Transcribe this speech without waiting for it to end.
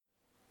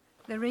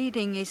The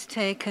reading is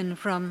taken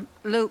from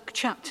Luke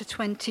chapter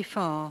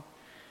 24,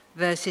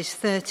 verses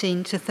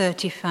 13 to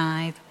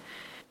 35.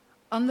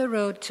 On the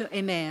road to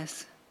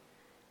Emmaus.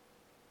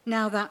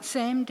 Now that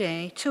same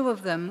day, two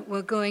of them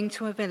were going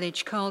to a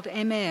village called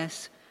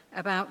Emmaus,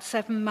 about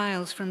 7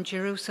 miles from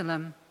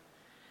Jerusalem.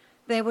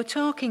 They were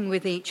talking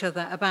with each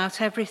other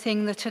about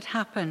everything that had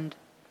happened.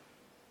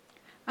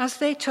 As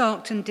they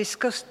talked and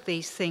discussed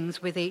these things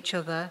with each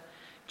other,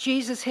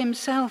 Jesus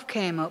himself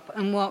came up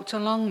and walked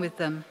along with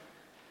them.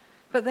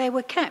 But they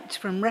were kept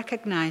from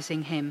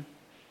recognizing him.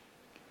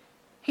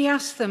 He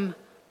asked them,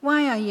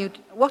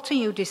 what are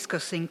you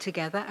discussing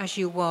together as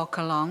you walk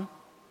along?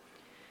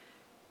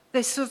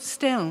 They stood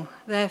still,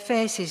 their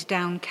faces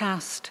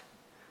downcast.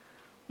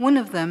 One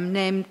of them,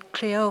 named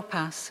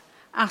Cleopas,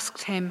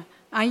 asked him,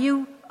 are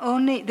you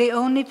the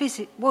only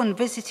one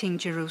visiting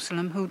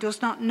Jerusalem who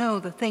does not know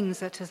the things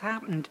that have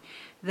happened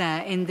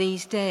there in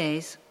these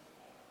days?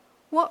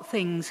 What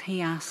things?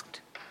 He asked.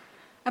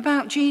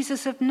 About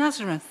Jesus of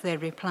Nazareth, they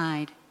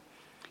replied.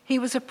 He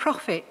was a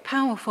prophet,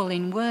 powerful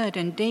in word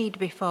and deed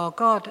before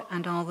God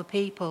and all the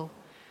people.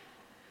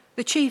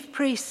 The chief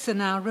priests and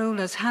our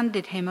rulers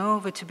handed him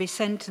over to be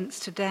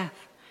sentenced to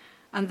death,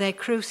 and they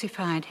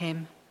crucified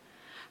him.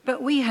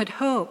 But we had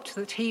hoped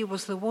that he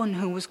was the one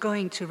who was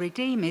going to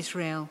redeem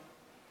Israel.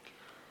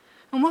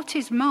 And what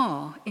is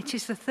more, it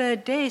is the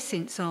 3rd day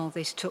since all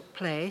this took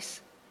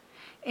place.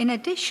 In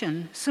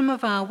addition, some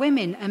of our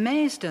women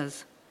amazed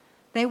us.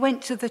 They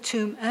went to the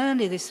tomb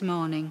early this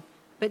morning,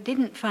 but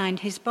didn't find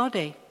his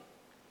body.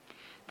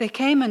 They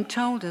came and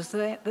told us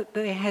that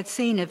they had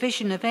seen a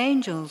vision of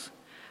angels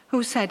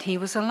who said he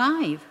was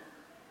alive.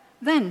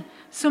 Then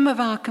some of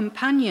our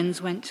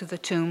companions went to the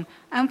tomb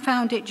and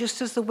found it just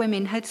as the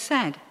women had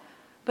said,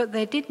 but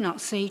they did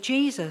not see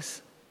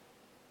Jesus.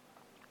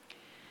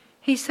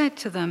 He said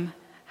to them,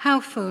 "How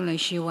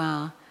foolish you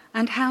are,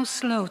 and how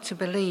slow to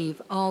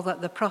believe all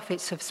that the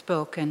prophets have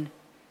spoken.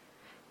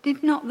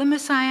 Did not the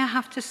Messiah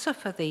have to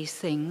suffer these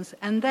things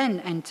and then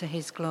enter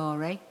his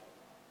glory?"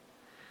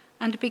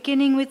 And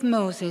beginning with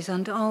Moses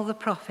and all the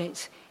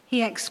prophets,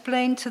 he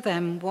explained to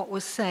them what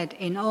was said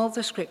in all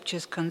the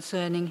scriptures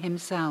concerning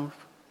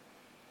himself.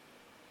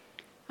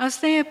 As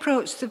they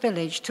approached the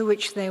village to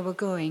which they were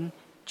going,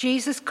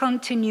 Jesus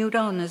continued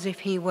on as if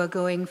he were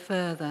going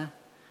further.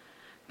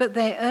 But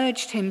they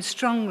urged him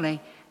strongly,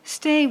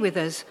 "Stay with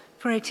us,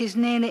 for it is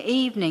nearly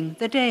evening,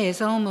 the day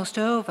is almost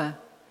over."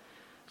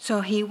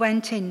 So he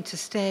went in to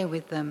stay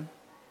with them.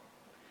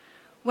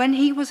 When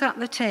he was at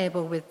the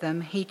table with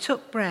them, he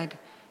took bread,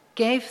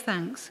 gave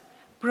thanks,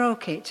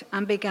 broke it,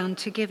 and began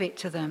to give it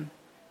to them.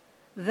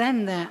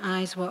 Then their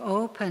eyes were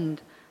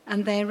opened,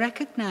 and they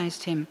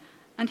recognized him,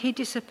 and he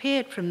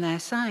disappeared from their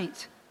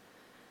sight.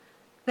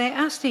 They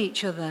asked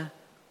each other,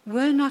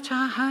 "Were not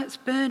our hearts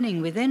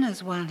burning within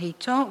us while he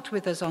talked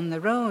with us on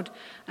the road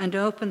and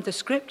opened the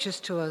scriptures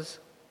to us?"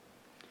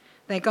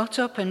 They got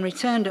up and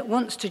returned at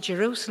once to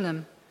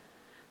Jerusalem.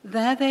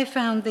 There they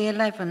found the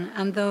 11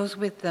 and those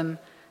with them,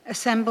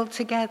 assembled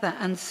together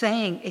and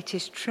saying, "It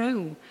is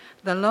true,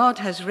 the Lord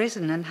has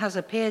risen and has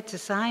appeared to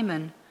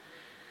Simon."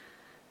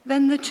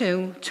 Then the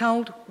two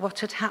told what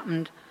had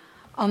happened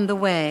on the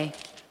way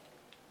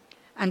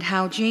and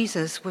how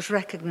Jesus was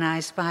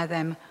recognized by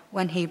them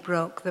when he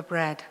broke the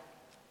bread.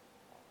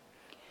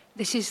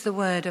 This is the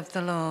word of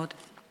the Lord.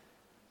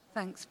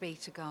 Thanks be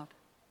to God.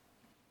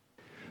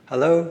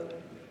 Hello.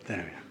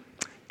 There we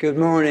are. Good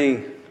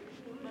morning.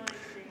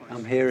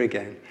 I'm here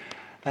again.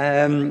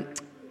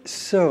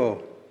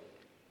 So,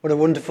 what a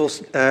wonderful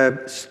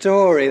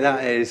story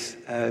that is.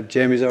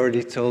 Jamie's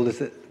already told us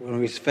that one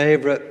of his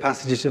favourite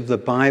passages of the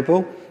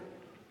Bible.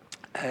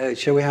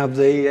 Shall we have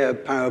the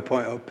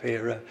PowerPoint up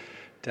here,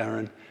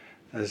 Darren,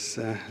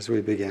 as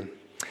we begin?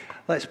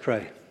 Let's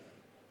pray.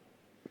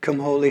 Come,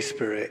 Holy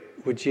Spirit,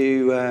 would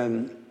you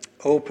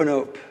open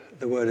up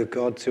the Word of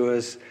God to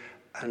us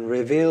and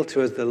reveal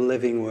to us the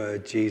living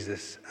Word,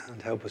 Jesus,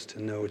 and help us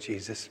to know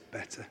Jesus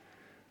better.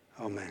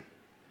 Amen.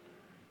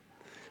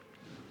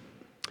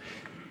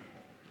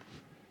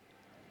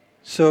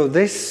 So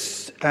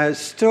this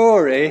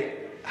story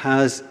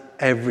has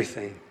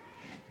everything.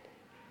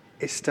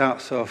 It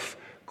starts off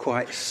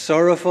quite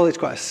sorrowful. It's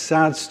quite a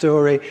sad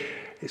story.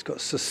 It's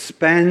got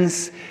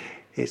suspense.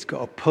 It's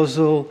got a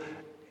puzzle.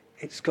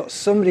 It's got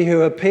somebody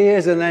who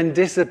appears and then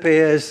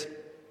disappears.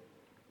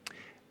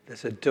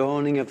 There's a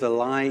dawning of the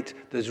light.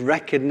 There's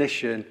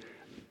recognition.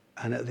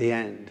 And at the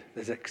end,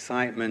 there's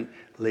excitement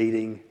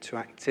leading to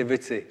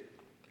activity.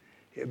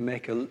 It would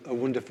make a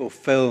wonderful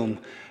film.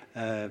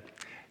 So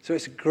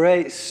it's a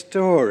great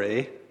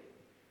story,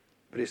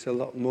 but it's a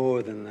lot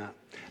more than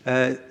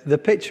that. The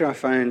picture I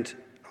found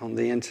on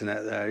the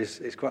internet there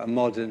is quite a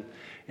modern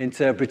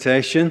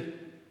interpretation.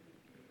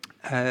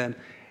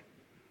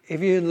 If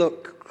you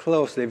look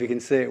closely, if you can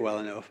see it well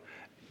enough,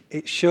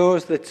 it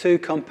shows the two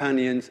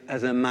companions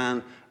as a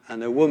man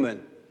and a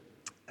woman.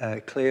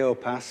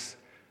 Cleopas.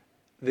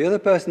 The other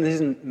person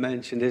isn't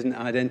mentioned, isn't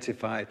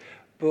identified,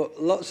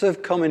 but lots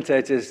of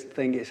commentators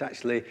think it's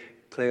actually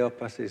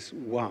Cleopas'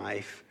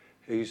 wife,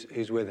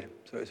 who's with him.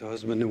 So it's a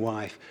husband and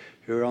wife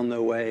who are on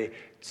their way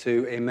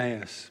to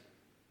Emmaus.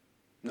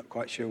 Not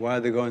quite sure why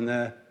they're going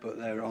there, but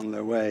they're on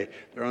their way.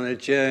 They're on a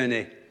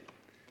journey.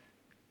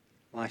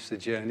 Life's a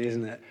journey,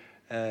 isn't it?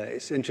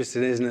 It's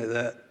interesting, isn't it,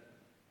 that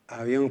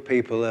our young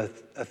people are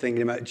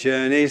thinking about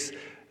journeys,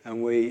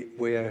 and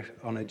we are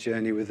on a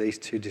journey with these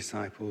two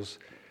disciples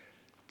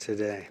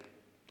today.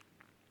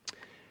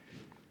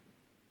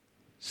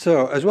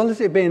 So, as well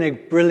as it being a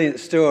brilliant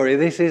story,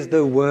 this is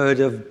the Word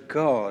of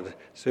God.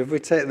 So if we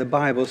take the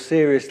Bible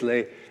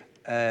seriously,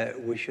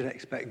 we should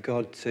expect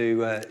God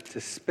to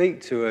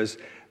speak to us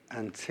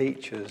and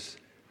teach us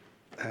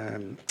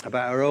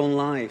about our own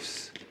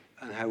lives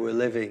and how we're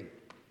living.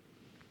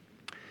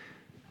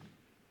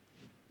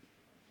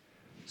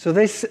 So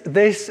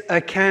this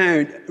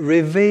account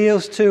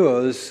reveals to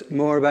us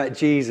more about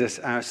Jesus,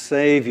 our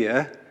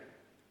Saviour,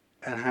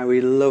 and how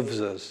he loves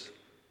us.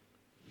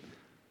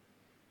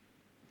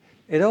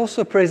 It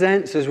also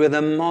presents us with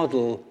a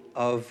model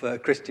of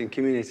Christian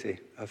community,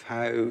 of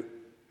how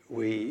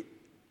we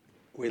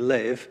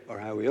live, or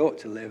how we ought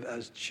to live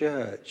as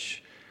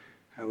church,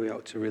 how we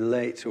ought to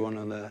relate to one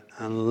another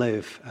and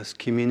live as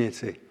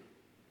community.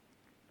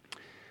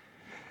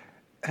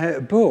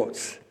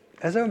 But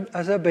as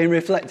I've been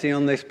reflecting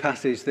on this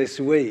passage this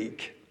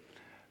week,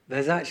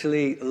 there's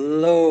actually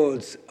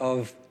loads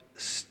of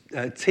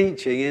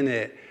teaching in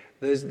it.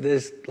 There's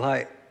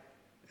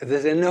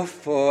enough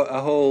for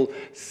a whole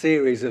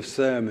series of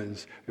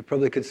sermons. We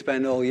probably could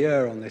spend all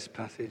year on this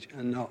passage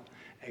and not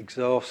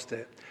exhaust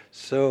it.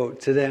 So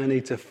today I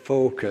need to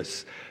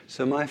focus.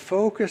 So my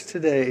focus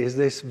today is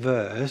this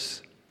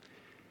verse.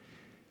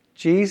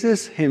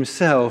 Jesus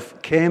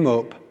himself came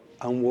up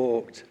and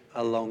walked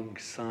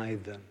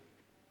alongside them.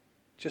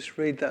 Just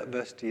read that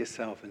verse to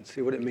yourself and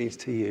see what it means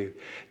to you.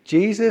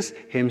 Jesus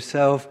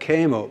himself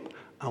came up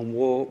and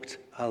walked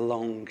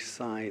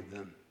alongside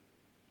them.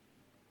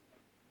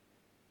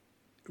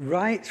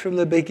 Right from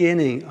the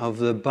beginning of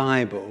the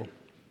Bible,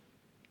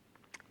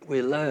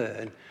 we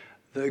learn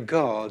that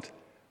God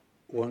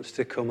wants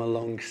to come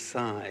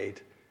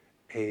alongside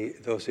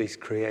those he's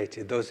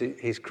created, those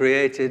he's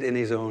created in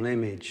his own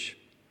image.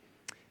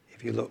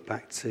 If you look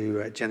back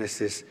to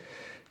Genesis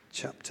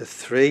chapter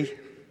 3,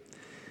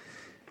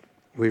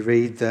 we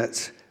read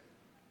that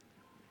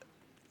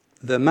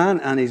the man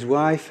and his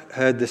wife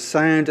heard the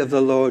sound of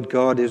the Lord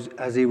God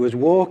as he was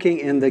walking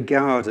in the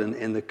garden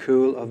in the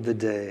cool of the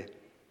day.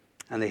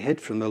 And they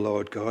hid from the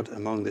Lord God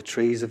among the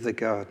trees of the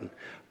garden.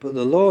 But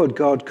the Lord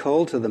God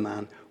called to the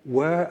man,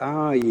 "Where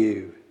are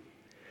you?"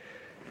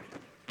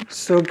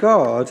 So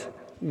God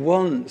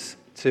wants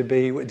to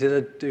be...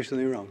 Did I do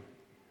something wrong?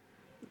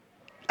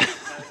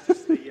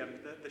 Just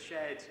the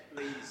shared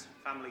Lee's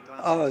family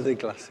glasses. Oh, the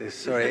glasses,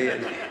 sorry.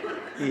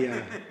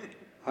 Yeah.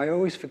 I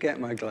always forget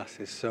my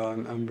glasses, so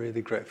I'm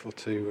really grateful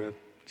to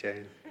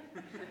Jane.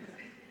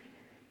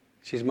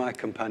 She's my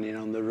companion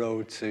on the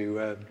road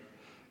to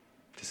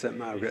St.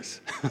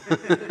 Margaret's.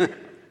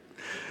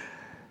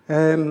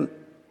 Where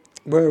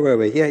were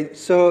we? Yeah,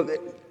 so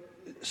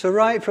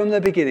right from the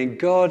beginning,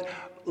 God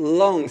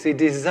longs, he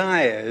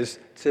desires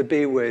to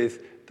be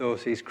with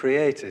those he's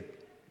created.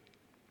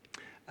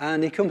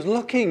 And he comes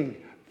looking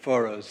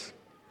for us.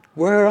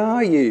 Where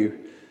are you?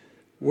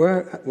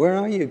 Where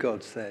are you,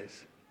 God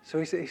says. So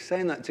he's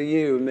saying that to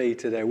you and me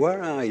today.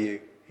 Where are you?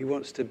 He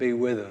wants to be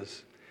with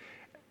us.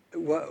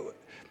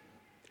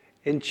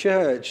 In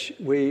church,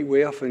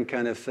 we often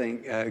kind of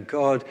think,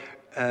 God,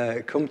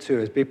 come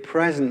to us, be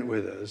present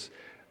with us.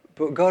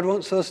 But God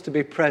wants us to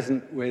be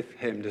present with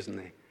him, doesn't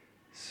he?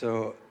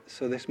 So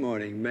this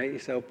morning, make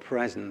yourself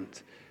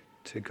present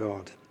to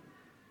God.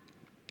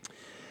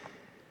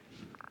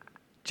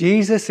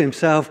 Jesus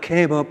himself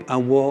came up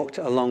and walked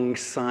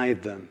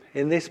alongside them.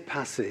 In this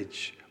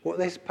passage, what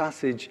this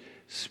passage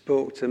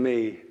spoke to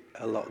me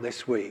a lot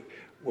this week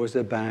was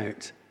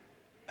about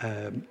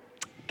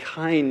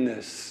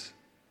kindness.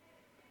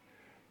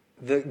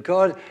 That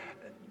God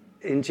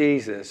in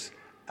Jesus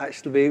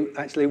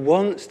actually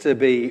wants to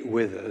be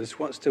with us,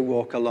 wants to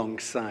walk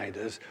alongside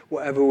us,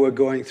 whatever we're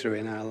going through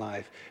in our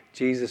life.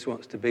 Jesus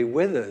wants to be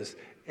with us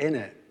in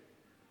it,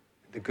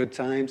 the good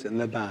times and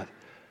the bad.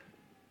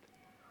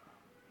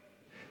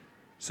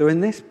 So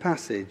in this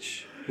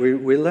passage, we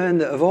learn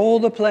that of all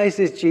the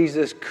places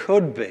Jesus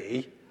could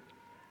be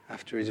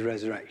after his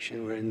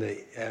resurrection, we're in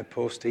the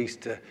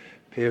post-Easter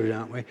period,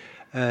 aren't we?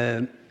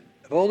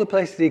 Of all the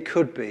places he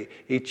could be,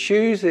 he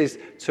chooses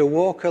to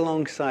walk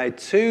alongside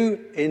two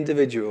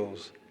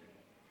individuals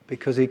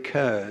because he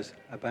cares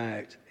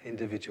about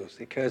individuals.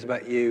 He cares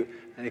about you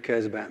and he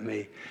cares about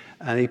me.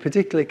 And he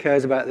particularly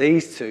cares about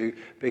these two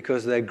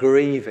because they're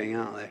grieving,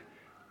 aren't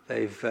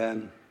they?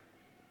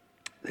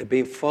 They've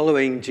been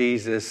following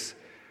Jesus,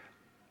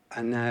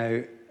 and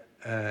now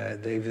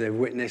they've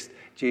witnessed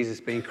Jesus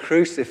being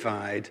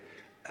crucified.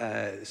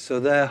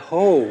 So their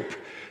hope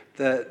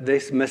that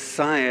this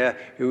Messiah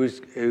who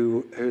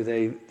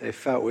they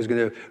felt was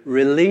going to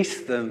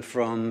release them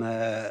from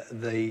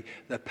the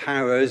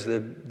powers,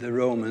 the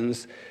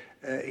Romans,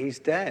 he's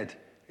dead.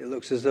 It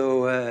looks as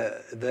though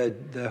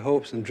their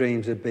hopes and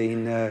dreams have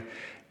been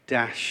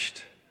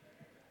dashed,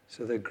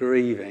 so they're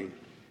grieving.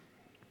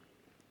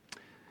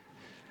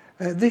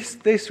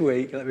 This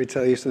week, let me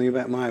tell you something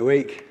about my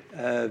week.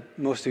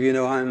 Most of you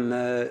know I'm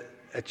a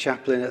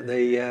chaplain at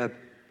the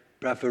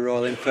Bradford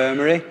Royal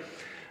Infirmary.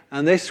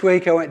 And this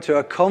week I went to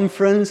a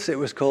conference. It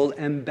was called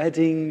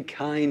Embedding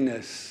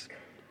Kindness.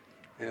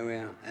 There we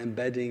are,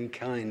 Embedding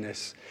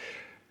Kindness.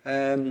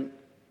 And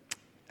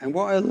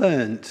what I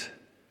learned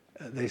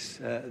at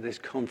this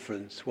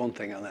conference, one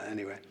thing I learned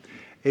anyway,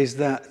 is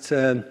that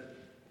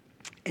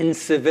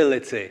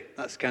incivility,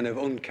 that's kind of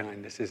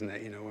unkindness, isn't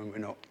it? You know, when we're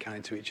not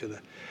kind to each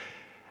other.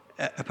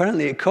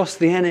 Apparently it costs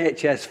the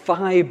NHS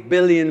 £5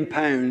 billion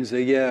a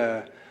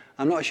year.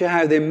 I'm not sure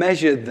how they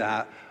measured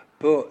that,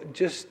 but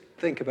just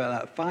think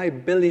about that.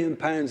 £5 billion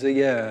a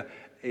year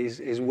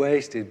is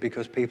wasted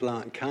because people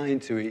aren't kind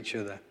to each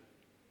other.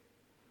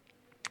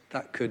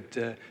 That could,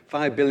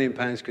 £5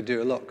 billion could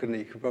do a lot, couldn't it?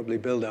 You could probably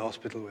build a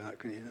hospital with that,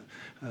 couldn't you?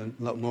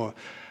 A lot more.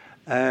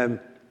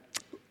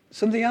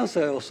 Something else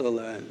I also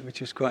learned,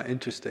 which is quite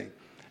interesting,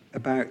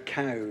 about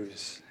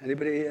cows.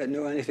 Anybody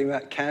know anything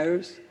about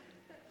cows?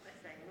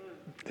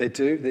 They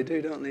do,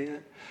 don't they? Yeah?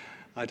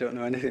 I don't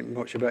know anything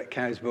much about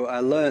cows, but I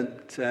learned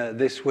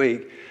this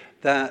week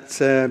that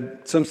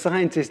some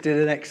scientists did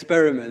an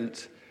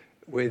experiment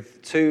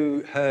with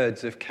 2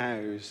 herds of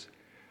cows.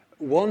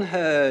 One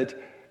herd,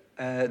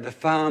 the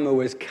farmer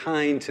was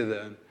kind to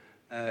them.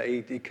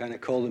 He kind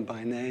of called them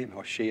by name,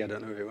 or she, I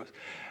don't know who it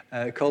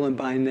was, called them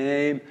by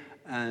name,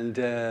 and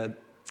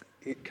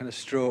he kind of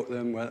stroked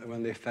them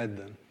when they fed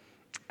them.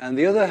 And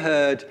the other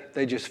herd,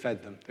 they just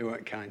fed them. They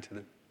weren't kind to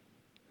them.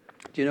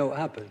 Do you know what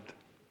happened?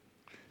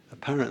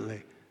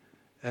 Apparently,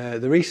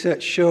 the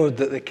research showed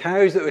that the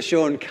cows that were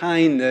shown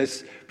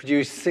kindness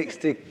produced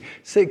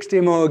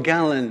 60 more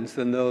gallons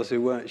than those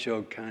who weren't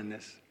shown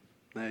kindness.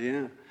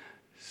 Yeah.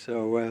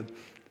 So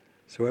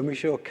when we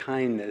show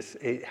kindness,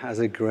 it has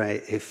a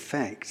great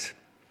effect.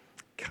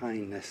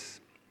 Kindness.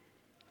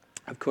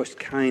 Of course,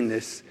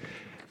 kindness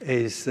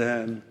is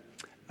a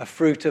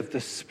fruit of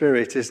the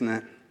Spirit, isn't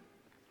it?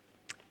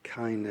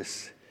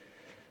 Kindness.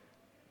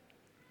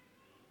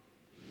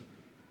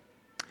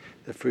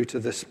 The fruit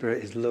of the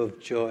Spirit is love,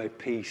 joy,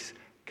 peace,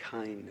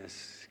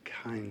 kindness.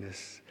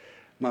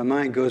 My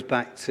mind goes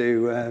back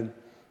to,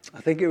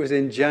 I think it was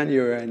in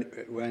January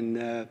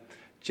when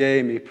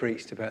Jamie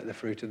preached about the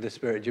fruit of the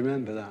Spirit. Do you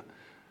remember that?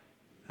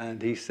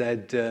 And he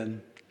said,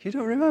 you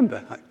don't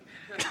remember?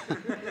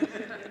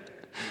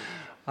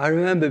 I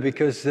remember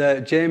because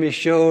Jamie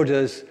showed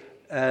us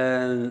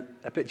a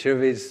picture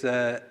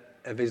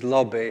of his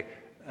lobby,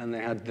 and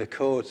they had the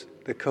coat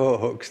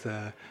hooks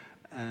there.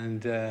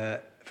 And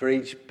for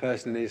each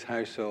person in his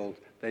household,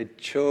 they'd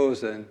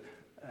chosen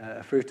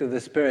a fruit of the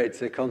Spirit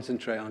to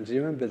concentrate on. Do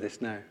you remember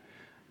this now?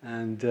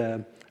 And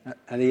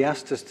he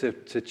asked us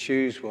to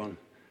choose one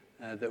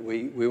that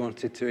we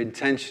wanted to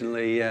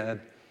intentionally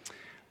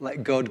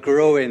let God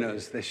grow in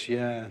us this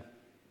year.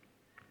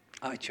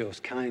 I chose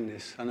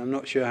kindness, and I'm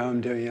not sure how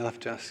I'm doing. You'll have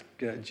to ask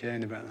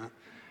Jane about that.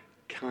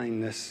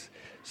 Kindness.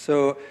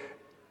 So,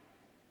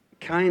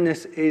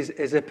 kindness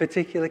is a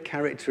particular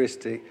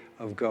characteristic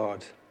of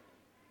God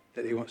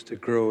that he wants to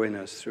grow in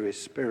us through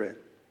his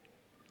Spirit.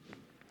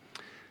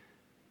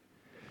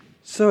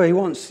 So he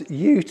wants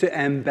you to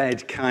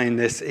embed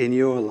kindness in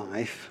your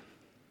life.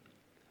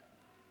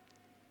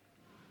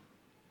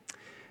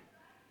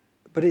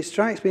 But it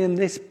strikes me in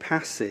this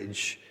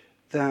passage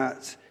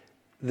that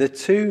the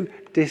 2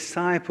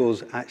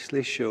 disciples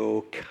actually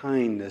show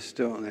kindness,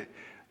 don't they?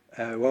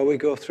 While we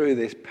go through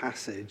this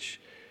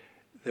passage,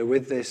 they're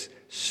with this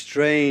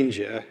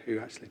stranger who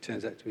actually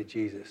turns out to be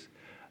Jesus.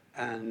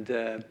 And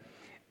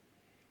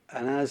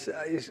as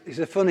it's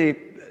a funny,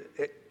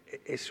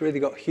 it's really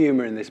got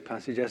humour in this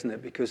passage, hasn't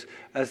it? Because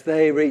as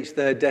they reach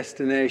their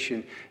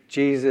destination,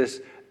 Jesus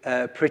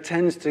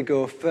pretends to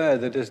go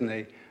further, doesn't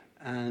he?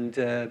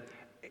 And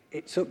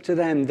it's up to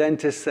them then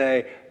to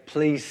say,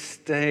 please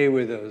stay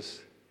with us.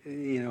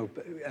 You know,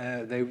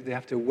 they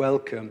have to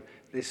welcome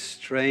this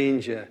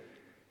stranger.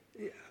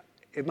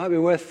 It might be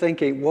worth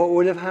thinking, what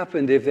would have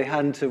happened if they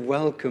hadn't have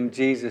welcomed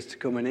Jesus to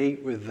come and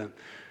eat with them?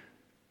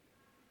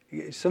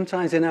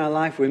 Sometimes in our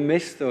life we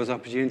miss those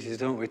opportunities,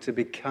 don't we, to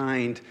be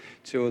kind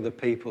to other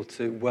people,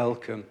 to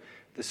welcome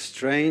the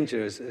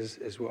strangers,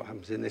 is what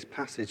happens in this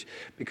passage.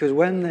 Because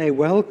when they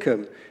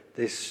welcome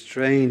this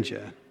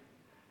stranger,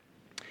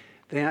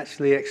 they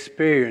actually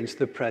experience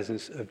the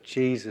presence of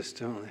Jesus,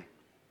 don't they?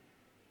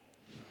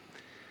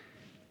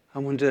 I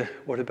wonder,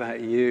 what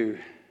about you?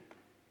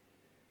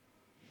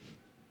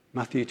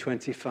 Matthew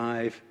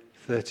 25,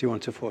 31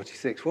 to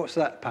 46. What's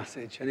that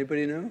passage?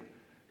 Anybody know?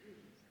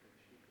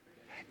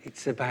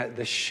 It's about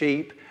the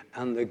sheep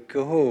and the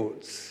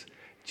goats.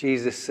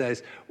 Jesus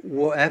says,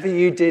 whatever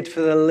you did for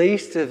the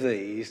least of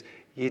these,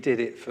 you did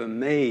it for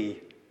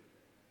me.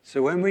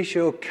 So when we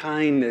show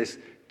kindness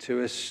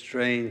to a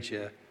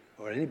stranger,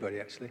 or anybody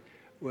actually,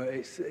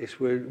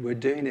 we're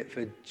doing it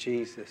for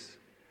Jesus.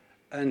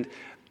 And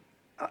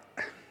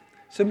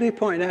Somebody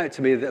pointed out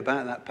to me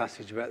about that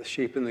passage about the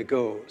sheep and the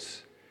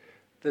goats,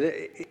 that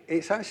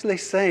it's actually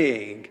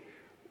saying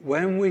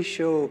when we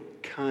show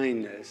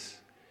kindness,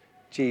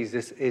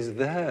 Jesus is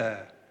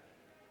there.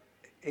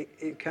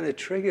 It kind of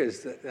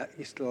triggers that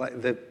used to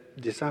like the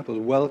disciples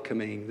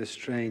welcoming the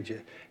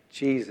stranger.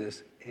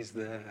 Jesus is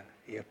there.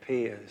 He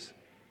appears.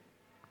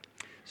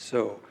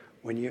 So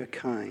when you're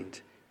kind,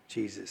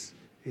 Jesus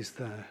is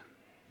there.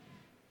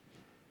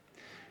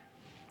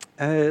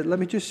 Let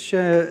me just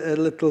share a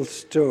little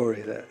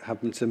story that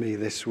happened to me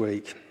this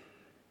week.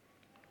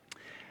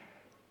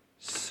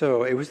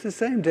 So it was the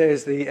same day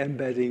as the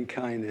Embedding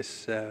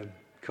Kindness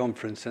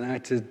conference, and I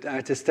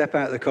had to step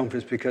out of the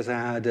conference because I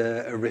had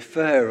a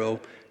referral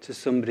to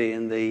somebody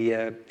in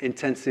the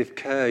intensive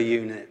care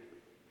unit.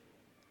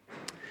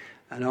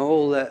 And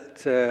all that,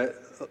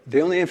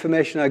 the only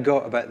information I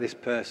got about this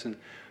person,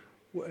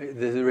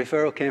 the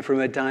referral came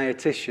from a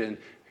dietitian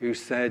who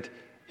said,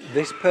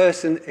 this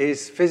person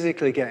is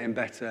physically getting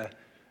better,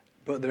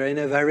 but they're in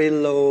a very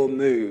low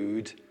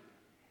mood,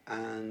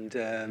 and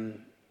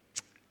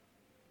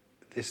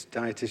this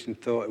dietitian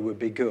thought it would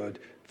be good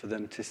for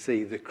them to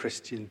see the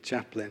Christian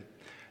chaplain.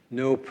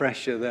 No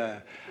pressure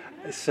there.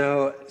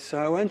 So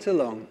I went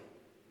along,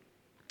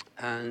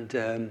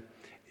 and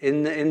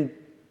in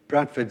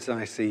Bradford's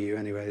ICU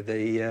anyway,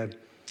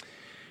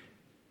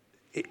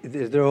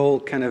 they're all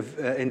kind of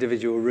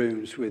individual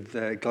rooms with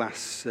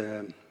glass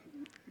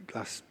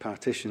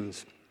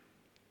partitions.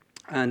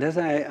 And as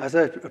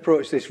I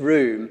approached this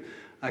room,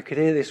 I could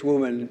hear this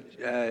woman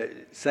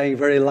saying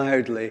very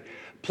loudly,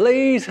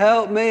 "Please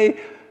help me,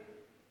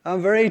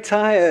 I'm very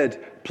tired.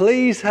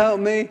 Please help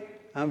me,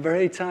 I'm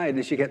very tired."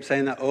 And she kept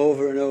saying that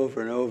over and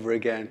over and over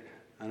again.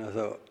 And I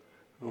thought,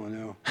 oh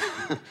no,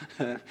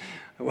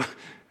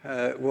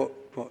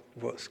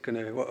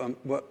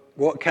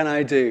 what can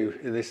I do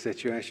in this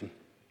situation?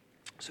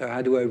 So I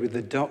had a word with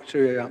the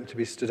doctor who happened to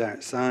be stood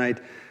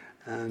outside,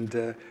 and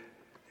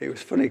it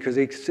was funny because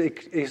he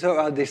sort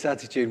of had this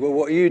attitude, well,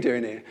 what are you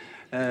doing here?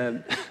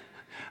 And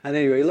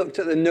anyway, he looked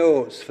at the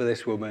notes for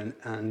this woman,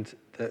 and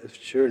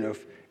sure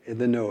enough, in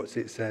the notes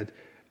it said,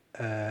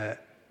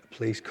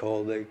 please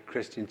call the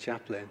Christian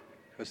chaplain,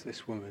 because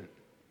this woman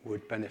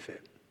would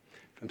benefit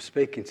from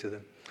speaking to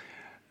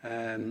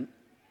them.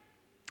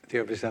 They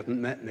obviously haven't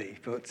met me,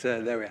 but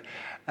there we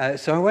are.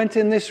 So I went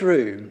in this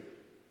room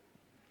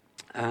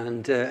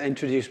and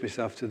introduced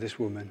myself to this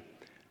woman.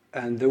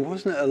 And there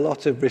wasn't a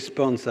lot of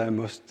response, I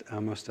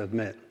must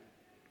admit.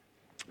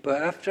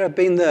 But after I'd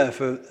been there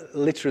for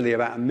literally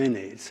about a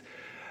minute,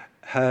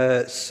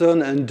 her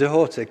son and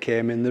daughter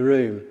came in the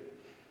room.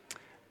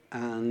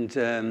 And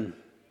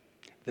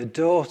the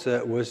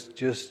daughter was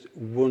just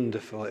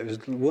wonderful. It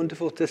was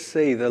wonderful to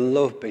see the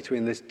love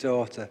between this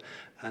daughter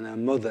and her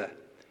mother.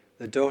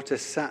 The daughter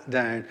sat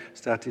down,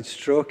 started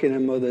stroking her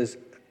mother's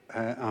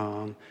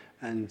arm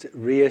and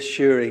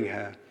reassuring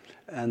her.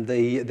 And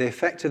the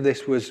effect of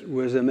this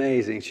was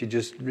amazing. She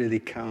just really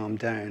calmed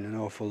down an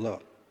awful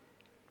lot.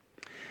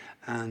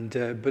 And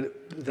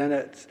but then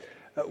at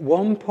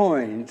one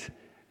point,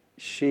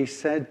 she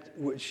said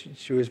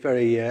she was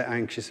very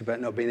anxious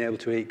about not being able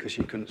to eat because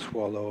she couldn't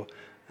swallow.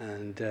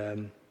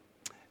 And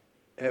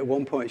at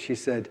one point she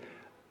said,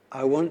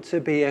 "I want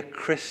to be a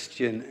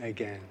Christian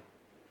again."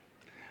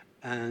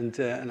 And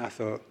I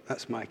thought,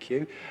 that's my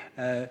cue.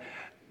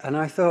 And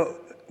I thought,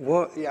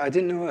 what? Yeah, I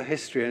didn't know her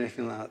history or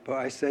anything like that, but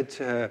I said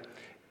to her,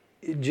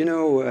 "Do you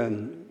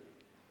know,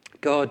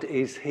 God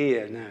is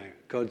here now.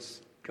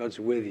 God's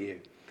with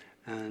you."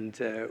 And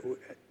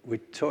we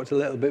talked a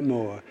little bit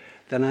more.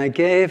 Then I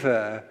gave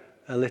her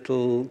a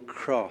little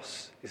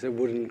cross. It's a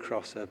wooden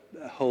cross, a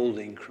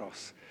holding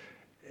cross.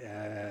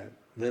 They're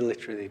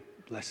literally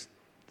less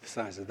the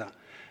size of that.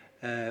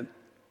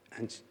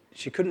 And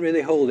she couldn't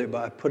really hold it,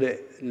 but I put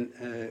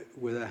it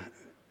with her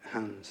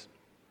hands.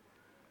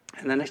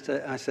 And then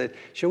I said,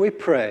 "Shall we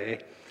pray?"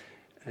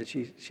 And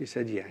she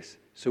said yes.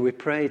 So we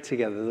prayed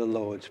together the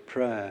Lord's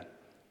Prayer,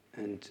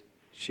 and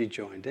she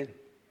joined in.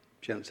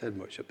 She hadn't said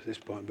much up to this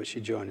point, but she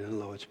joined in the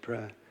Lord's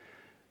Prayer.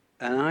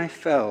 And I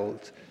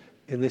felt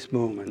in this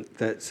moment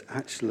that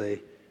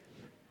actually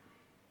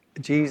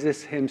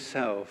Jesus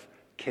himself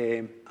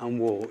came and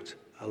walked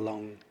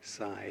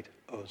alongside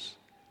us.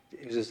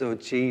 It was as though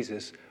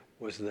Jesus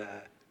was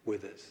there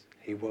with us.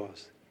 He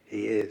was.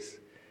 He is.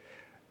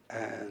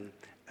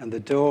 And the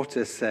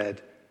daughter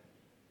said,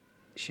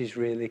 "She's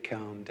really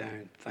calmed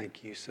down.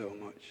 Thank you so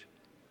much."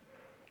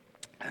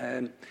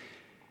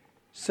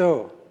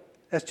 So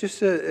that's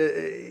just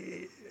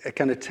a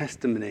kind of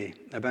testimony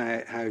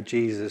about how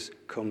Jesus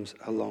comes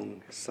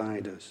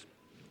alongside us.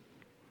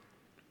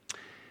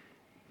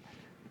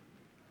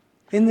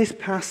 In this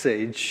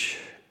passage,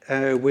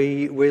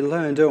 we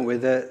learn, don't we,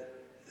 that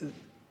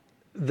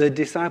the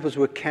disciples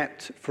were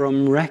kept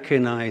from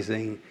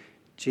recognizing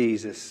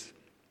Jesus.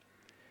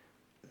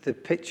 The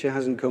picture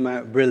hasn't come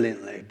out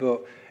brilliantly,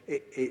 but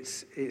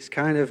it's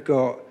kind of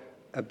got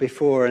a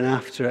before and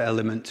after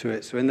element to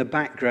it. So in the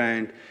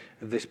background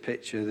of this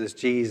picture, there's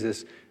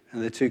Jesus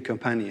and the two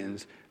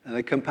companions. And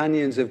the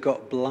companions have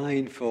got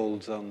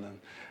blindfolds on them.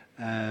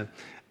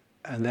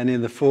 And then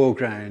in the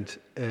foreground,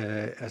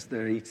 as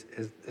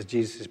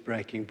Jesus is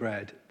breaking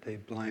bread, the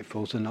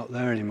blindfolds are not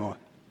there anymore.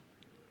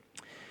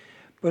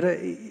 But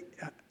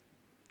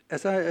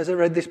as I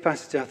read this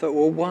passage, I thought,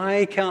 well,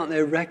 why can't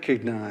they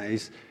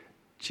recognize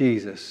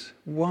Jesus?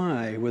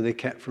 Why were they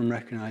kept from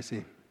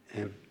recognizing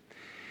him?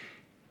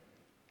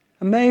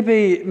 And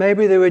maybe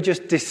they were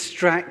just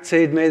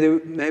distracted.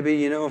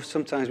 Maybe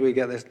sometimes we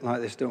get this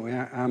like this, don't we?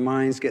 Our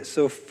minds get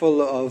so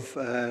full of,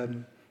 I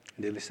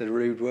nearly said a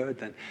rude word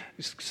then,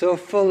 so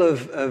full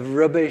of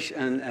rubbish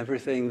and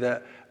everything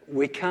that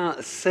we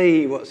can't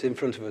see what's in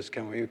front of us,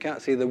 can we? We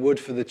can't see the wood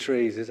for the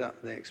trees, is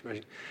that the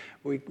expression?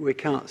 We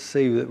can't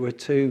see that we're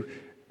too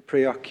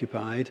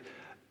preoccupied.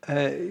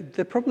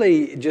 They're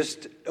probably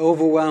just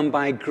overwhelmed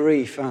by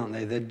grief, aren't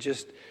they? They're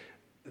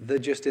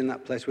just in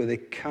that place where they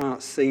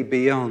can't see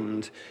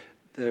beyond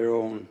their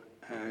own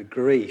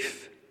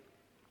grief.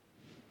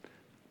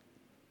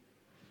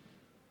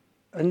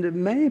 And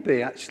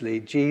maybe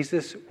actually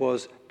Jesus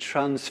was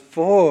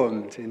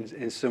transformed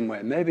in some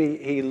way. Maybe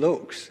he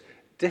looks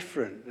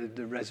different.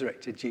 The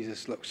resurrected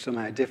Jesus looks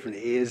somehow different.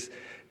 He is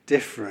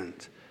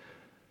different.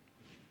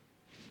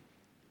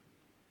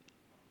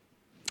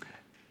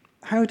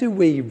 How do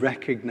we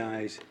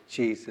recognize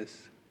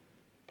Jesus?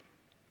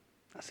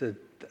 That's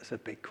a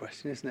big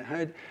question, isn't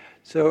it?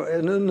 So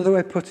another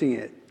way of putting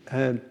it,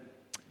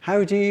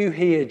 how do you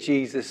hear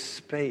Jesus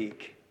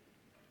speak?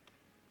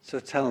 So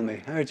tell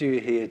me, how do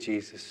you hear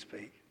Jesus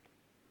speak?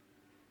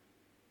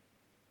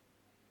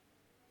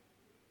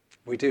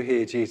 We do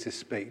hear Jesus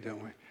speak,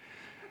 don't we?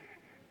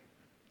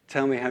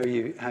 Tell me how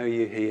you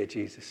hear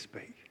Jesus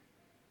speak.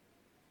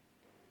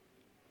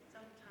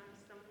 Sometimes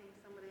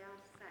somebody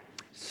else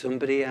says.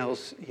 Somebody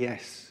else,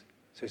 yes.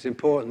 So it's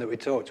important that we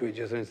talk to each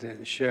other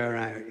and share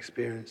our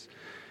experience,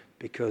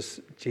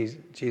 because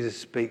Jesus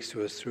speaks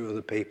to us through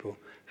other people.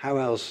 How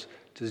else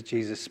does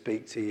Jesus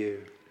speak to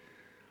you?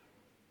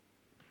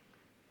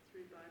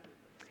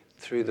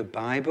 Through the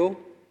Bible,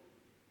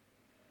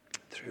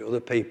 through other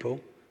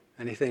people.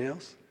 Anything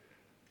else?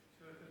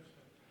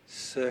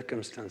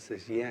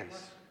 Circumstances,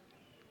 yes.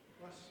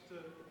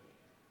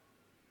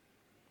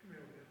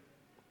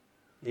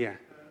 Yeah. I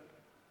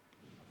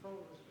thought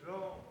it was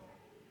drawn.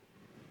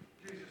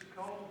 Jesus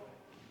called me.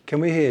 Can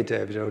we hear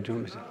David, or do you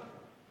want me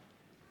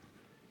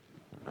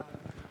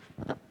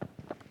to?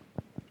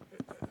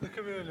 The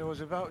communion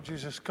was about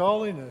Jesus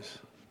calling us.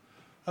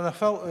 And I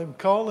felt him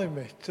calling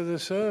me to the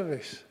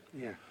service.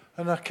 Yeah.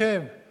 And I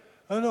came.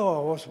 I know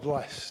I was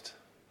blessed.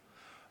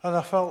 And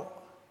I felt,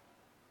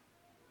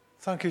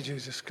 thank you,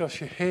 Jesus, because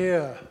you're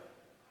here.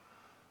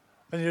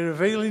 And you're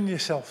revealing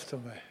yourself to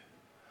me.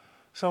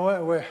 So I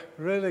went away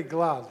really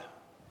glad.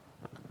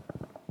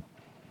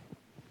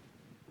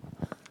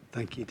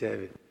 Thank you,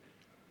 David.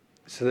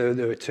 So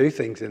there were two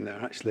things in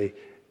there, actually,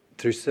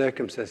 through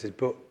circumstances,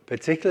 but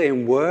particularly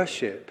in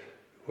worship,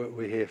 what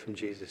we hear from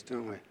Jesus,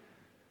 don't we?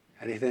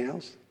 Anything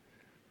else?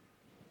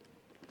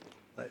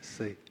 Let's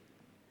see.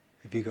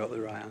 Have you got the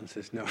right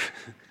answers? No.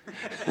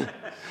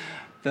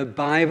 The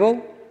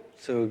Bible.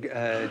 So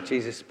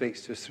Jesus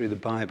speaks to us through the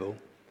Bible.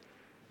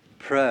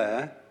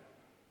 Prayer.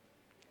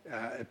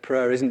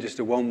 Prayer isn't just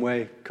a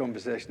one-way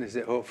conversation, is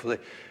it? Hopefully,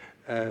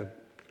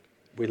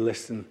 we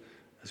listen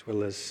as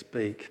well as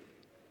speak.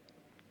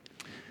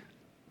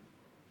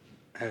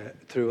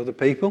 Through other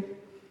people,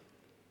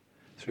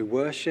 through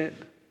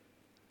worship.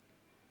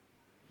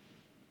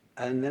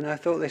 And then I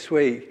thought this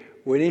week,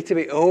 we need to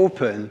be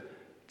open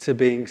to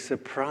being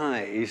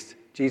surprised,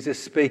 Jesus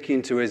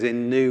speaking to us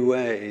in new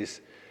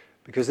ways.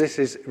 Because this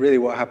is really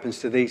what happens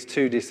to these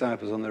two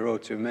disciples on the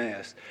road to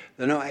Emmaus.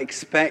 They're not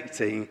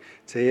expecting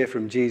to hear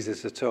from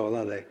Jesus at all,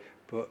 are they?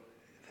 But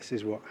this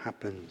is what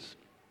happens.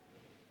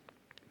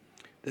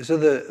 There's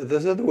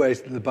other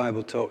ways that the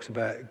Bible talks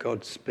about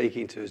God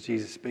speaking to us,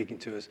 Jesus speaking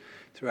to us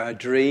through our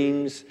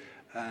dreams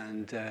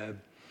and kind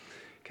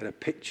of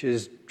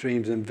pictures,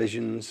 dreams and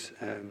visions.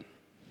 There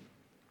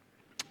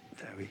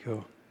we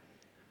go.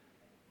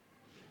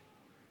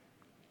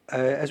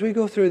 As we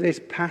go through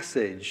this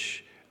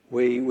passage,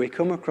 we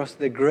come across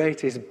the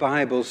greatest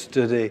Bible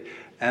study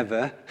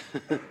ever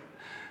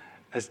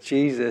as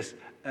Jesus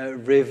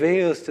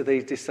reveals to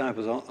these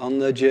disciples on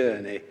their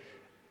journey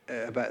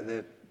about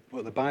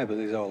what the Bible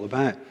is all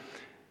about.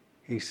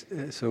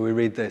 So we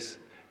read this.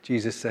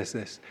 Jesus says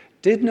this: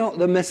 "Did not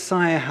the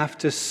Messiah have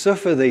to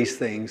suffer these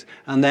things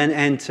and then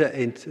enter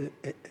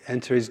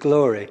his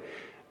glory?"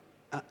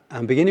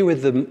 And beginning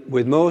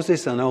with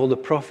Moses and all the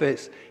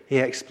prophets, he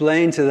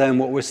explained to them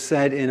what was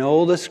said in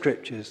all the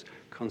scriptures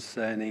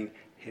concerning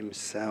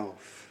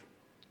himself.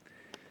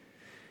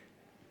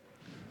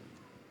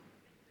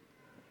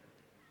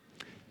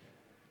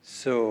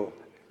 So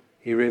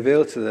he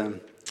revealed to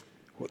them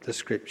what the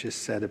scriptures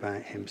said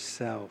about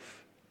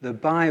himself. The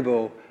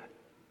Bible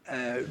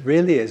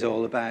really is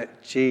all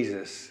about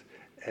Jesus.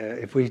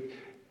 If we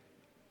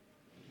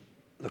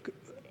look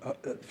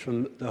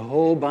from the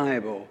whole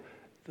Bible,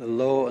 the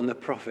law and the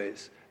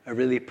prophets are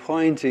really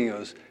pointing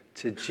us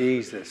to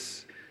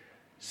Jesus.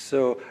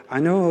 So I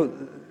know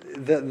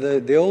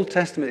that the Old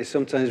Testament is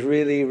sometimes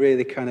really,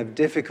 really kind of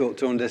difficult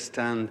to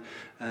understand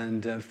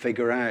and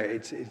figure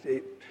out.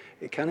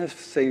 It kind of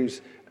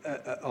seems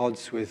at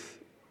odds with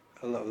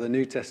a lot of the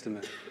New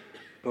Testament.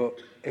 But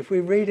if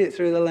we read it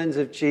through the lens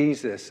of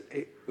Jesus,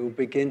 it will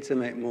begin to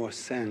make more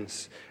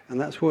sense.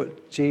 And that's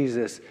what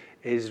Jesus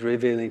is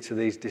revealing to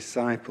these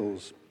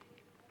disciples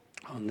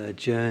on their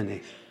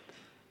journey.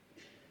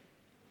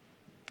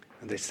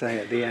 And they say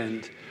at the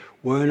end,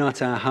 "Were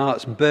not our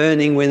hearts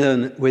burning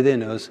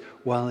within us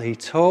while he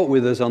talked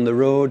with us on the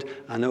road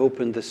and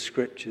opened the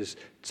scriptures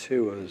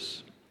to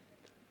us?"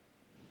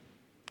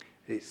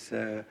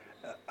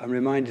 I'm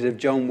reminded of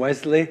John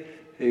Wesley,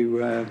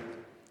 who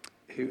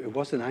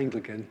was an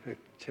Anglican,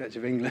 Church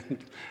of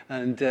England,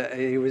 and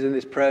he was in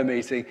this prayer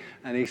meeting,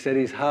 and he said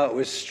his heart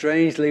was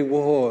strangely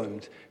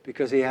warmed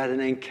because he had an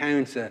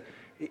encounter.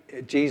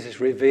 Jesus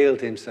revealed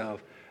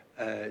himself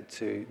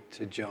to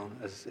John,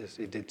 as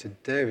he did to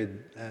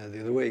David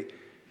the other week.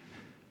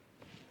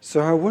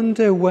 So I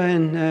wonder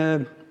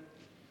when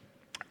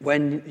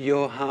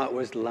your heart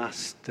was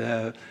last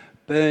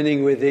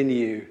burning within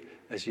you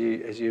as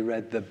you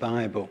read the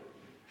Bible.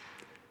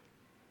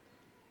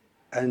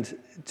 And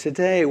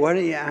today, why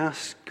don't you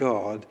ask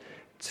God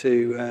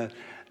to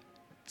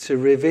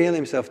reveal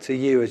himself to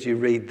you as you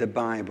read the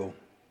Bible?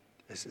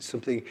 As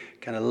something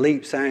kind of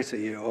leaps out at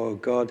you, or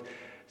God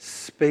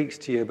speaks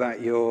to you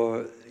about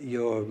your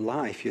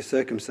life, your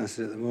circumstances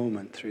at the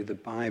moment through the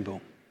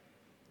Bible.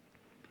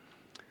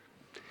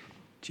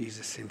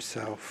 Jesus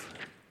himself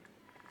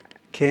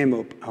came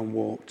up and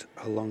walked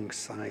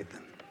alongside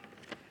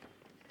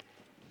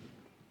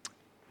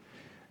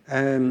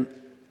them.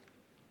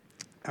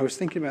 I was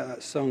thinking about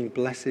that song,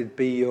 "Blessed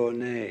Be Your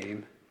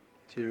Name."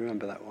 Do you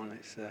remember that one?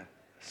 It's a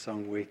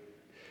song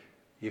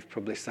you've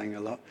probably sang a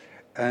lot.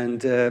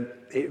 And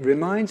it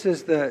reminds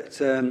us that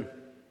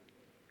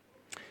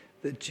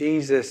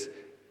Jesus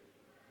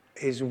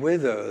is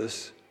with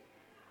us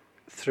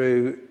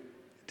through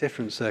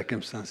different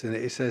circumstances.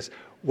 It says,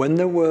 "When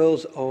the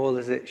world's all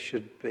as it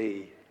should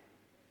be."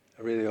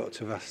 I really ought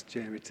to have asked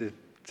Jamie to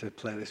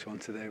play this one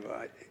today,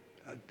 but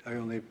I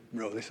only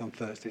wrote this on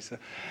Thursday.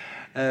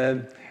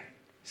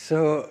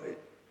 So,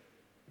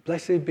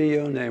 blessed be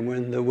your name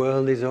when the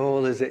world is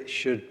all as it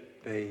should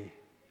be.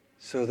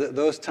 So that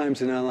those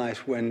times in our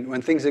lives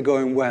when things are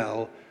going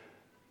well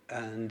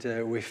and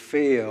we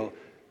feel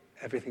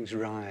everything's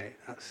right,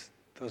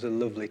 those are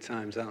lovely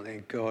times, aren't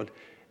they? God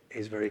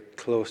is very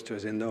close to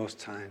us in those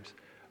times.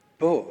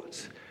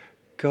 But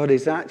God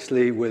is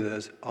actually with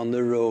us on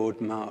the road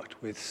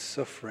marked with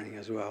suffering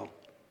as well.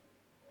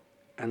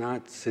 And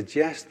I'd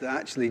suggest that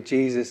actually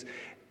Jesus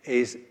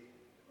is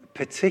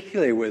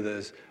particularly with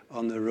us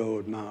on the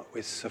road marked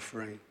with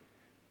suffering,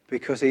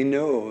 because he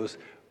knows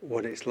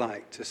what it's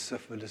like to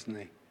suffer, doesn't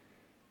he?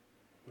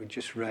 We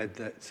just read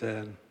that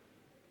the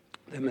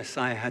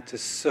Messiah had to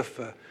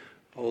suffer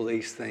all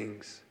these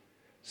things.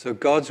 So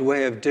God's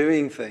way of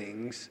doing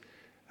things,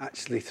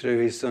 actually through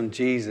his son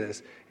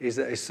Jesus, is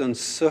that his son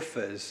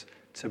suffers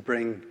to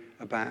bring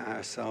about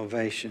our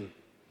salvation.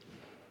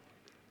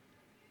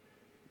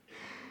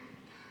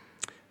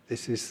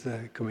 This is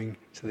coming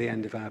to the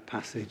end of our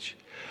passage.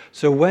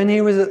 "So when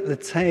he was at the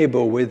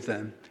table with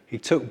them, he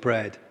took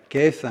bread,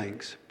 gave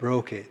thanks,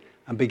 broke it,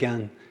 and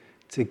began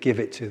to give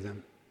it to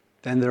them.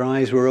 Then their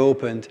eyes were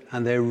opened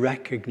and they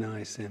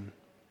recognized him.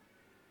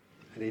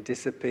 And he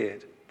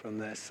disappeared from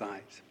their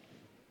sight."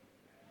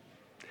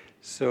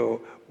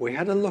 So we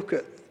had a look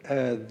at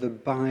the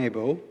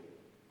Bible,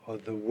 or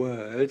the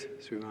Word,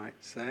 as we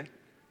might say.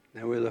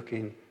 Now we're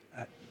looking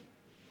at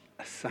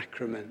a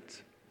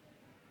sacrament.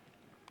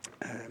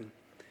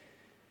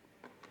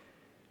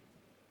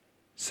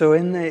 So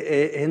in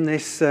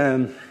this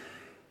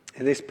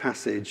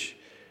passage,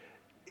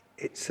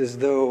 it's as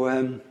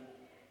though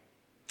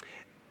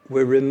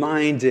we're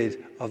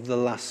reminded of the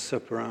Last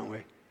Supper, aren't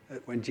we?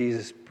 That when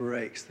Jesus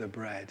breaks the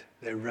bread,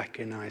 they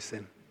recognize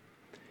him.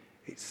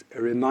 It's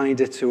a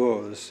reminder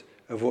to us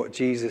of what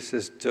Jesus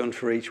has done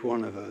for each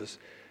one of us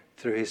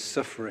through his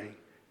suffering,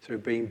 through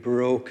being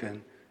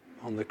broken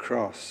on the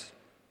cross.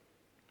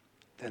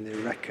 Then they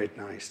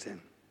recognized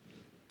him.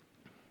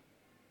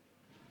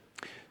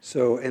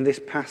 So in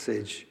this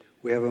passage,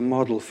 we have a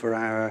model for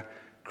our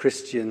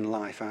Christian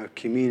life, our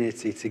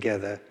community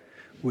together,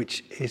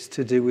 which is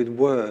to do with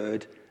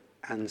word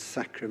and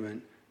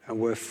sacrament. And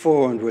we're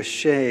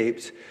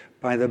shaped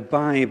by the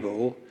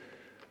Bible,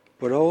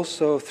 but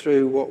also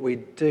through what we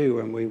do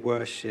when we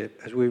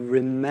worship, as we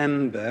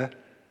remember.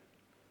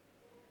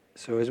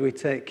 So as we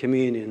take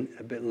communion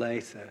a bit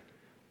later,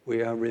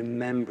 we are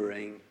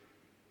remembering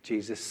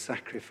Jesus'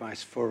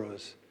 sacrifice for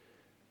us.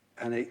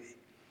 And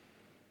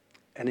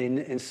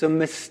in some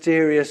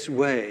mysterious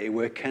way,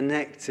 we're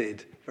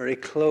connected very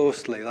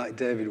closely, like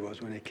David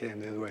was when he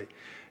came the other way,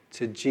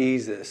 to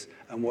Jesus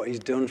and what he's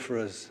done for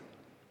us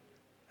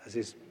as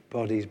his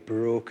body's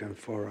broken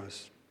for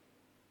us.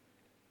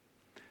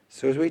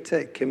 So as we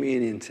take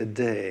communion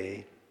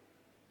today,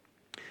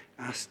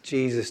 ask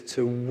Jesus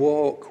to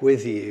walk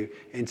with you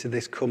into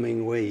this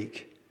coming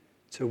week,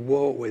 to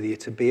walk with you,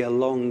 to be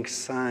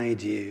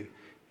alongside you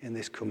in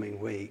this coming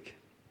week.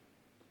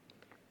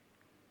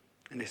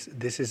 And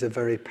this is a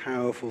very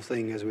powerful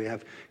thing as we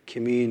have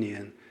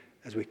communion,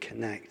 as we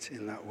connect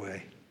in that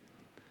way.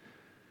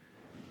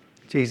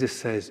 Jesus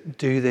says,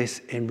 do this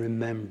in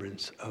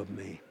remembrance of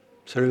me.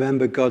 So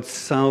remember God's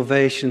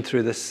salvation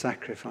through the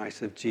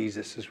sacrifice of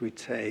Jesus as we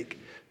take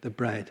the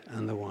bread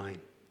and the wine.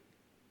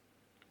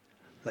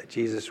 Let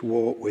Jesus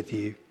walk with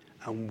you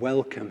and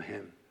welcome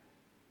him.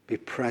 Be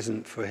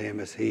present for him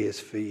as he is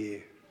for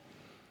you.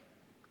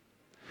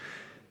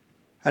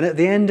 And at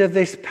the end of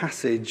this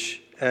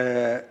passage,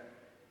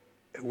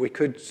 we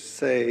could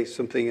say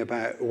something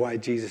about why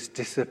Jesus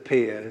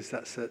disappears.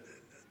 That's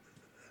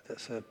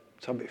a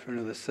topic for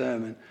another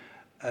sermon.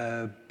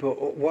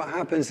 But what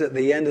happens at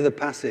the end of the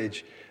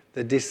passage,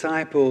 the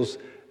disciples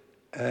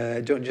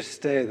don't just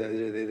stay there,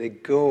 do they? They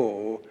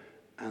go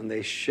and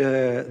they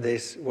share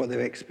this, what they've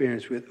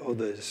experienced with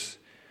others.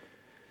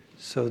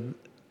 So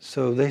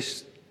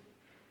this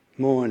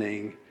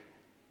morning,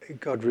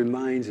 God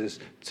reminds us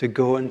to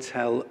go and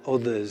tell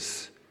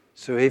others.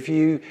 So if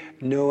you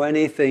know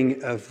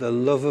anything of the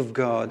love of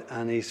God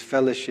and his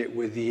fellowship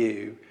with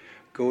you,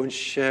 go and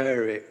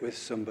share it with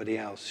somebody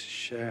else.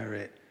 Share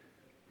it.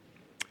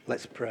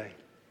 Let's pray.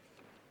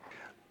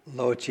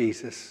 Lord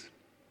Jesus,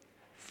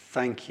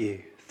 thank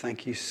you.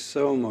 Thank you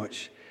so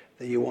much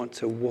that you want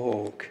to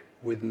walk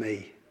with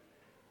me.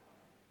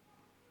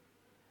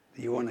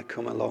 That you want to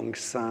come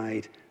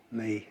alongside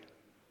me.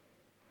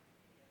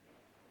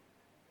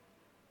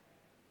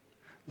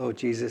 Lord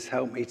Jesus,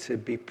 help me to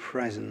be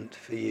present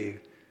for you.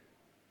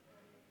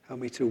 Help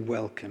me to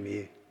welcome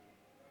you.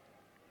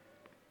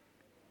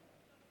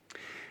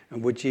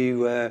 And would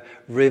you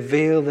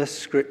reveal the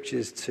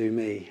scriptures to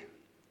me?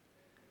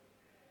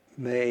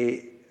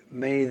 May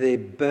they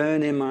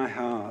burn in my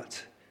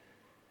heart.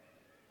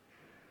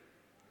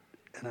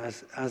 And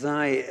as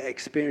I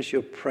experience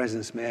your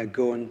presence, may I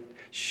go and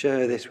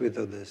share this with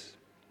others.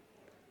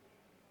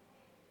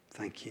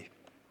 Thank you.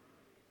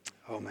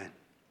 Amen.